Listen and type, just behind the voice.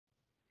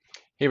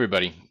Hey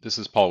everybody, this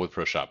is Paul with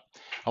ProShop.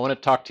 I want to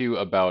talk to you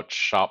about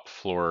shop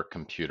floor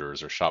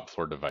computers or shop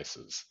floor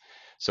devices.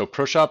 So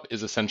ProShop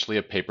is essentially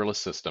a paperless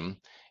system.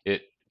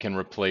 It can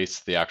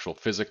replace the actual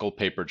physical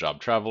paper job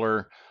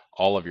traveler,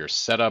 all of your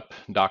setup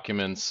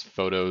documents,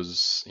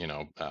 photos,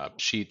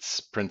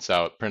 sheets,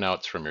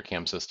 printouts from your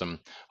CAM system.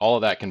 All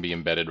of that can be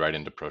embedded right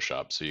into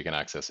ProShop, so you can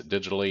access it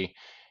digitally.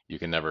 You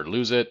can never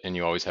lose it, and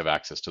you always have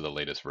access to the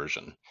latest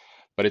version.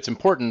 But it's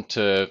important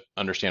to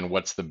understand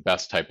what's the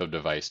best type of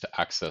device to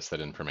access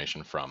that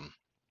information from.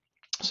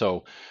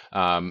 So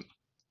um,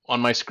 on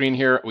my screen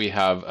here, we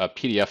have a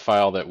PDF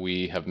file that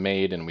we have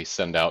made and we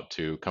send out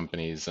to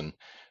companies and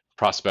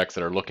prospects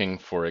that are looking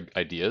for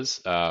ideas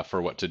for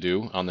what to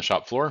do on the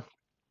shop floor.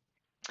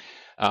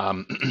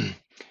 The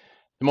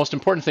most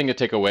important thing to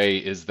take away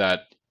is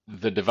that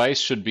the device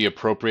should be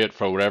appropriate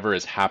for whatever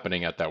is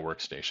happening at that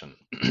workstation.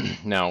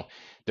 Now,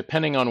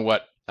 depending on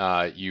what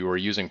you are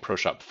using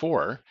ProShop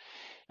for,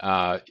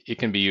 it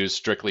can be used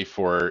strictly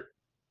for,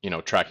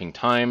 tracking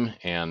time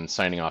and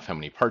signing off how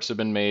many parts have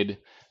been made.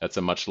 That's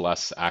a much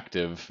less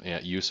active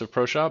use of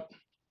ProShop.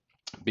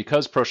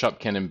 Because ProShop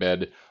can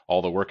embed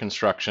all the work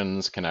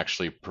instructions, can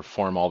actually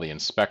perform all the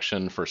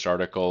inspection, first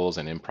articles,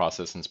 and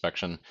in-process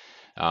inspection,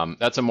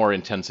 that's a more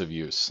intensive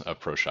use of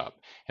ProShop.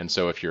 And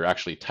so if you're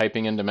actually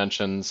typing in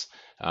dimensions,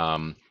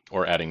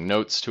 or adding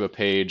notes to a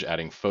page,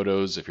 adding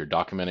photos, if you're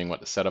documenting what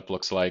the setup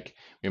looks like,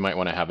 we might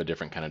want to have a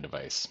different kind of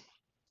device.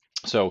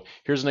 So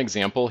here's an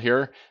example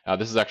here.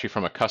 This is actually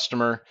from a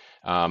customer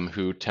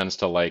who tends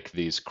to like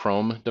these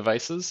Chrome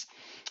devices.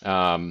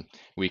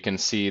 We can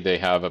see they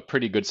have a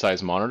pretty good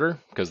size monitor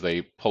because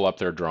they pull up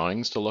their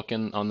drawings to look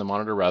in on the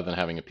monitor rather than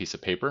having a piece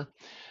of paper.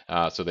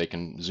 So they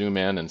can zoom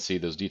in and see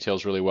those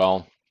details really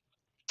well.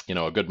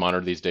 A good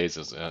monitor these days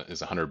is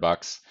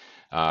 $100.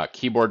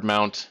 Keyboard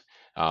mount,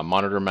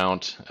 monitor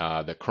mount,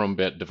 the Chrome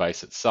bit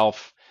device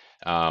itself,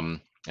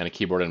 and a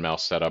keyboard and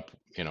mouse setup,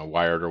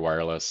 wired or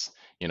wireless,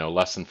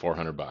 less than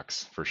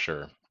 $400 for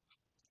sure.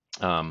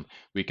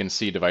 We can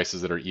see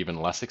devices that are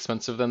even less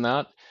expensive than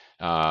that.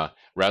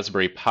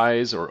 Raspberry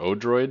Pis or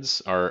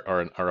Odroids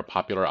are a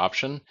popular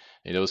option.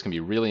 Those can be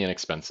really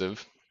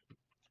inexpensive,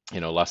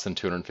 less than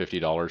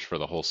 $250 for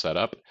the whole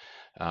setup.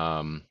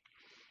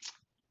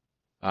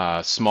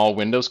 Small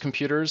Windows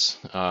computers,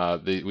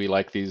 we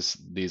like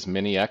these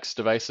Mini X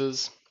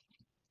devices.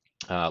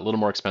 A little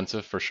more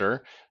expensive for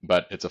sure,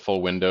 but it's a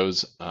full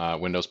Windows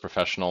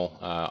Professional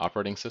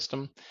operating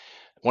system.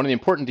 One of the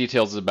important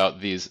details about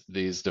these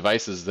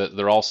devices is that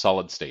they're all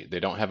solid state. They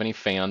don't have any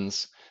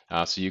fans,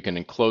 so you can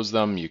enclose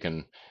them, you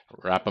can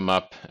wrap them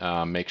up,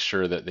 make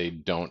sure that they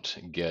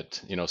don't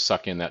get,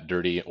 suck in that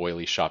dirty,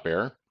 oily shop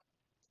air.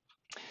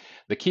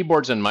 The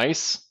keyboards and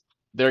mice,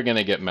 they're going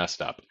to get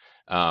messed up.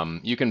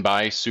 You can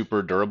buy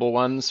super durable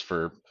ones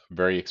for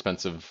very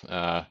expensive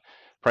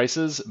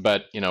prices,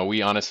 but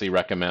we honestly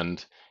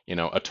recommend a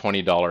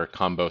 $20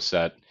 combo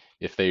set.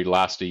 If they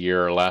last a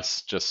year or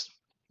less, just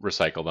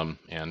recycle them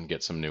and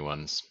get some new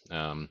ones.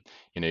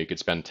 You could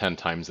spend 10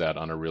 times that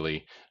on a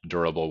really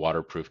durable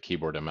waterproof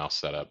keyboard and mouse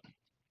setup,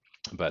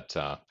 but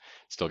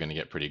still going to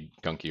get pretty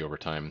gunky over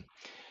time.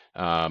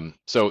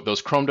 So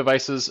those Chrome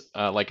devices,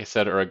 like I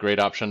said, are a great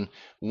option.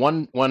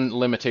 One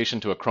limitation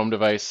to a Chrome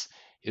device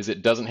is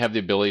it doesn't have the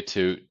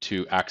ability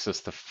to access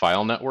the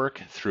file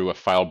network through a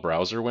file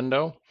browser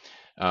window.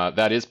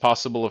 That is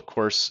possible, of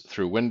course,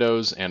 through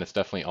Windows, and it's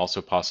definitely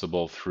also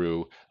possible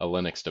through a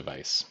Linux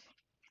device.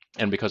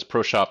 And because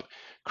ProShop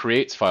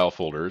creates file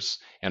folders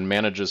and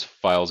manages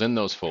files in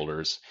those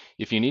folders,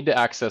 if you need to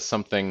access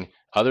something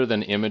other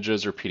than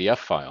images or PDF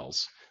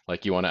files,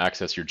 like you want to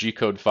access your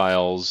G-code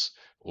files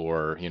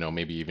or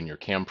maybe even your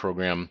CAM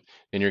program,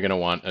 then you're going to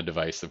want a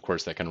device, of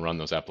course, that can run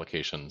those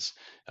applications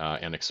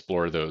and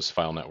explore those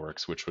file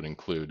networks, which would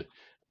include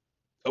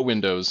a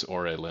Windows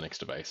or a Linux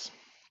device.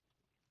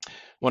 I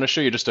want to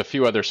show you just a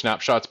few other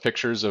snapshots,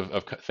 pictures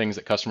of things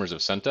that customers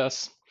have sent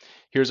us.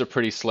 Here's a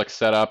pretty slick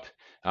setup.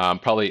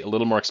 Probably a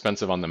little more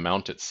expensive on the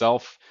mount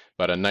itself,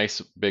 but a nice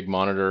big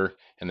monitor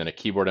and then a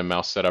keyboard and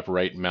mouse setup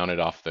right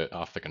mounted off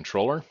the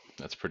controller.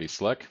 That's pretty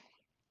slick.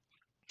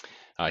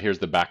 Here's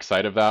the back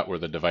side of that where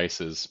the device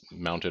is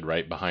mounted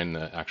right behind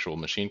the actual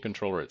machine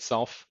controller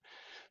itself.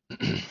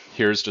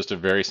 Here's just a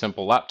very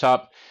simple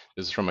laptop.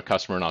 This is from a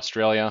customer in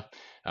Australia.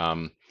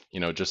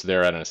 Just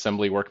there at an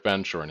assembly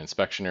workbench or an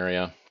inspection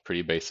area.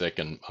 Pretty basic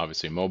and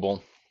obviously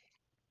mobile.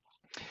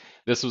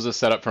 This was a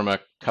setup from a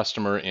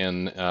customer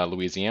in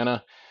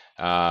Louisiana.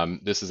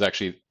 This is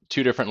actually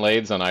two different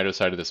lathes on either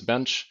side of this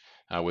bench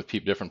with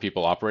different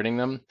people operating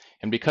them.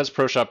 And because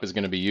ProShop is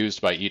going to be used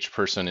by each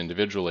person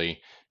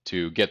individually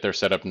to get their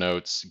setup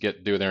notes,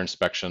 do their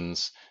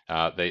inspections,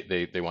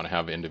 they want to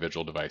have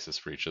individual devices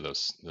for each of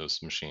those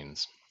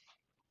machines.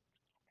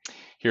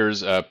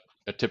 Here's a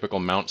typical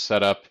mount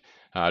setup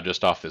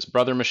just off this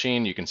brother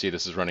machine. You can see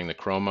this is running the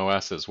Chrome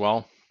OS as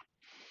well.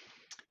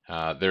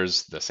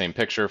 There's the same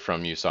picture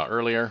from you saw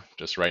earlier,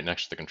 just right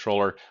next to the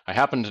controller. I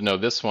happen to know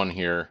this one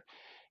here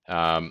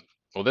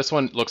Well, this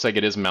one looks like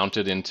it is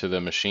mounted into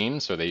the machine,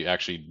 so they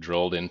actually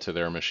drilled into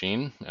their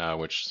machine,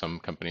 which some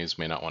companies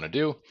may not want to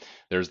do.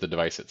 There's the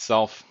device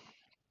itself.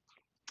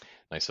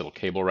 Nice little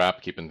cable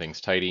wrap, keeping things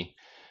tidy.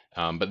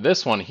 But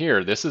this one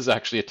here, this is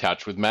actually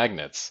attached with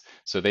magnets.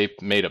 So they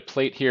made a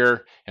plate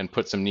here and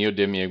put some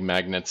neodymium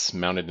magnets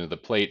mounted into the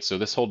plate. So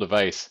this whole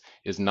device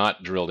is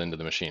not drilled into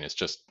the machine. It's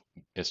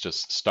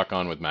just stuck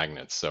on with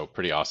magnets. So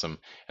pretty awesome.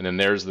 And then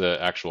there's the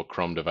actual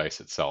Chrome device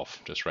itself,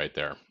 just right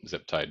there,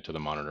 zip tied to the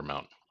monitor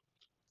mount.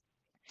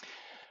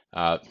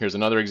 Here's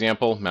another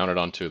example mounted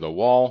onto the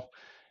wall.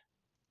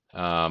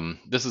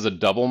 This is a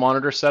double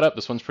monitor setup.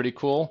 This one's pretty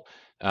cool.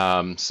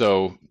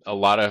 So a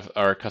lot of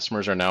our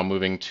customers are now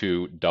moving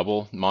to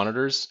double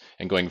monitors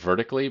and going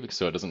vertically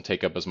so it doesn't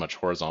take up as much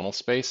horizontal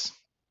space.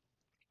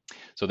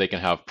 So they can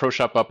have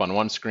ProShop up on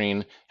one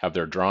screen, have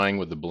their drawing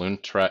with the balloon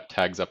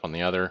tags up on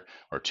the other,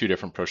 or two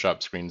different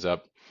ProShop screens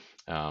up.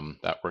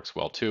 That works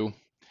well too.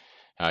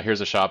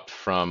 Here's a shop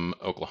from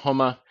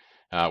Oklahoma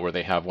where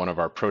they have one of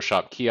our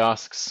ProShop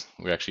kiosks.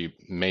 We actually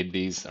made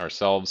these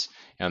ourselves,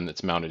 and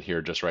it's mounted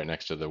here just right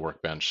next to the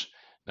workbench,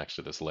 next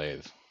to this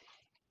lathe.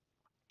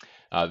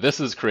 This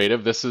is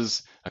creative. This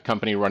is a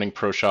company running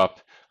ProShop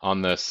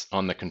on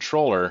the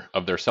controller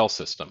of their cell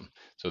system.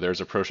 So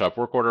there's a ProShop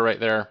work order right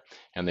there,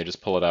 and they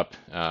just pull it up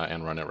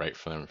and run it right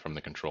from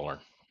the controller.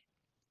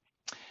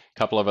 A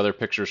couple of other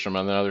pictures from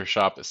another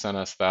shop that sent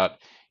us that.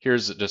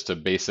 Here's just a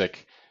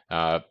basic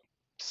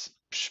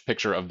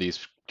picture of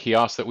these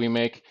kiosks that we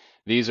make.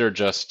 These are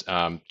just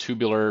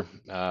tubular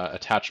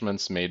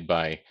attachments made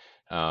by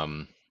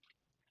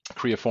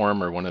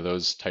Creaform or one of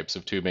those types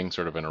of tubing,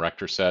 sort of an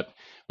erector set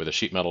with a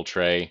sheet metal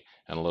tray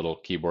and a little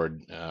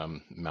keyboard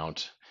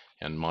mount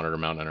and monitor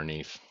mount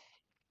underneath.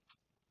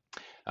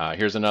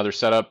 Here's another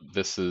setup.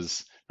 This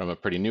is from a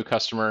pretty new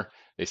customer.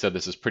 They said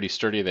this is pretty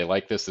sturdy. They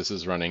like this. This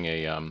is running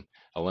a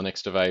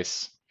Linux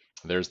device.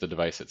 There's the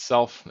device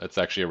itself. It's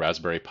actually a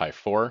Raspberry Pi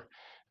 4.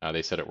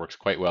 They said it works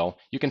quite well.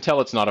 You can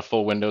tell it's not a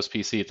full Windows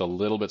PC. It's a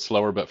little bit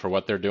slower, but for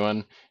what they're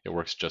doing, it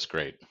works just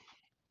great.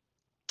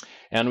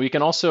 And we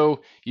can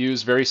also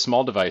use very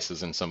small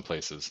devices in some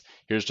places.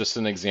 Here's just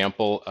an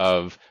example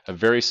of a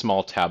very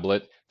small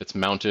tablet that's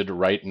mounted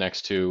right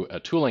next to a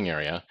tooling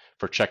area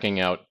for checking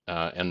out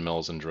end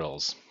mills and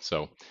drills.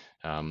 So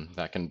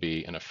that can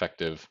be an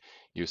effective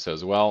use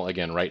as well.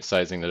 Again, right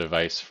sizing the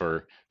device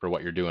for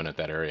what you're doing at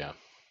that area.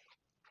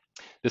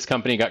 This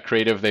company got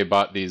creative. They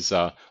bought these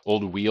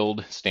old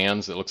wheeled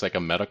stands that looks like a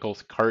medical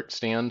cart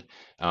stand,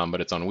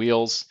 but it's on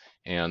wheels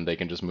and they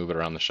can just move it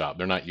around the shop.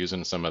 They're not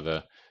using some of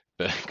the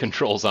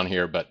controls on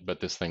here, but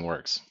this thing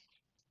works.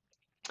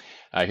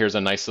 Here's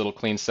a nice little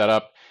clean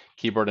setup.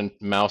 Keyboard and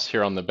mouse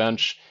here on the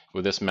bench.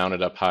 With this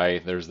mounted up high,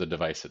 there's the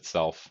device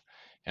itself.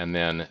 And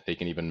then they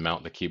can even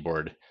mount the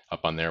keyboard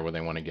up on there where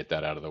they want to get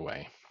that out of the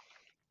way.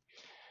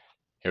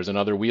 Here's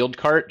another wheeled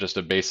cart, just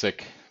a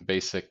basic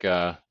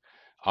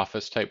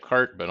office type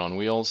cart, but on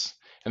wheels.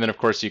 And then of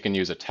course you can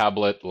use a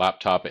tablet,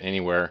 laptop,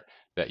 anywhere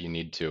that you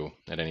need to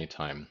at any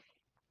time.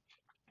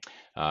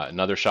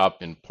 Another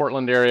shop in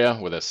Portland area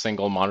with a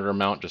single monitor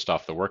mount just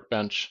off the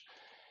workbench.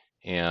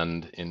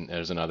 And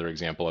there's another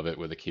example of it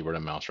with a keyboard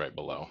and mouse right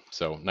below.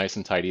 So nice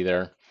and tidy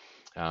there.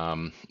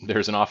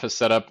 There's an office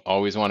setup.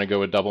 Always want to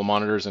go with double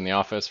monitors in the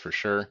office for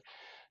sure.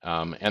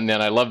 And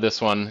then I love this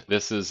one.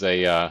 This is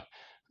the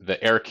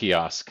air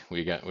kiosk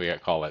we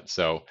call it.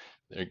 So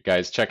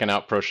guys checking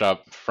out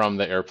ProShop from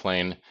the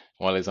airplane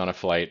while he's on a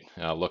flight,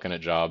 looking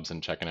at jobs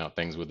and checking out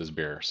things with his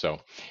beer. So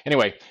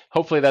anyway,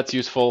 hopefully that's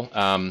useful.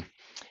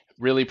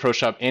 Really,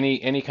 ProShop,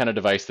 any kind of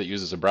device that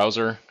uses a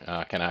browser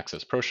can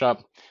access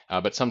ProShop,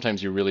 but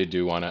sometimes you really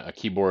do want a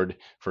keyboard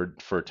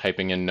for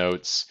typing in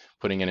notes,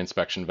 putting in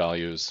inspection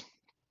values,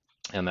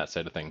 and that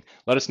sort of thing.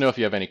 Let us know if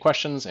you have any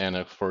questions, and I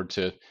look forward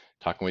to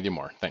talking with you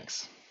more.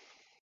 Thanks.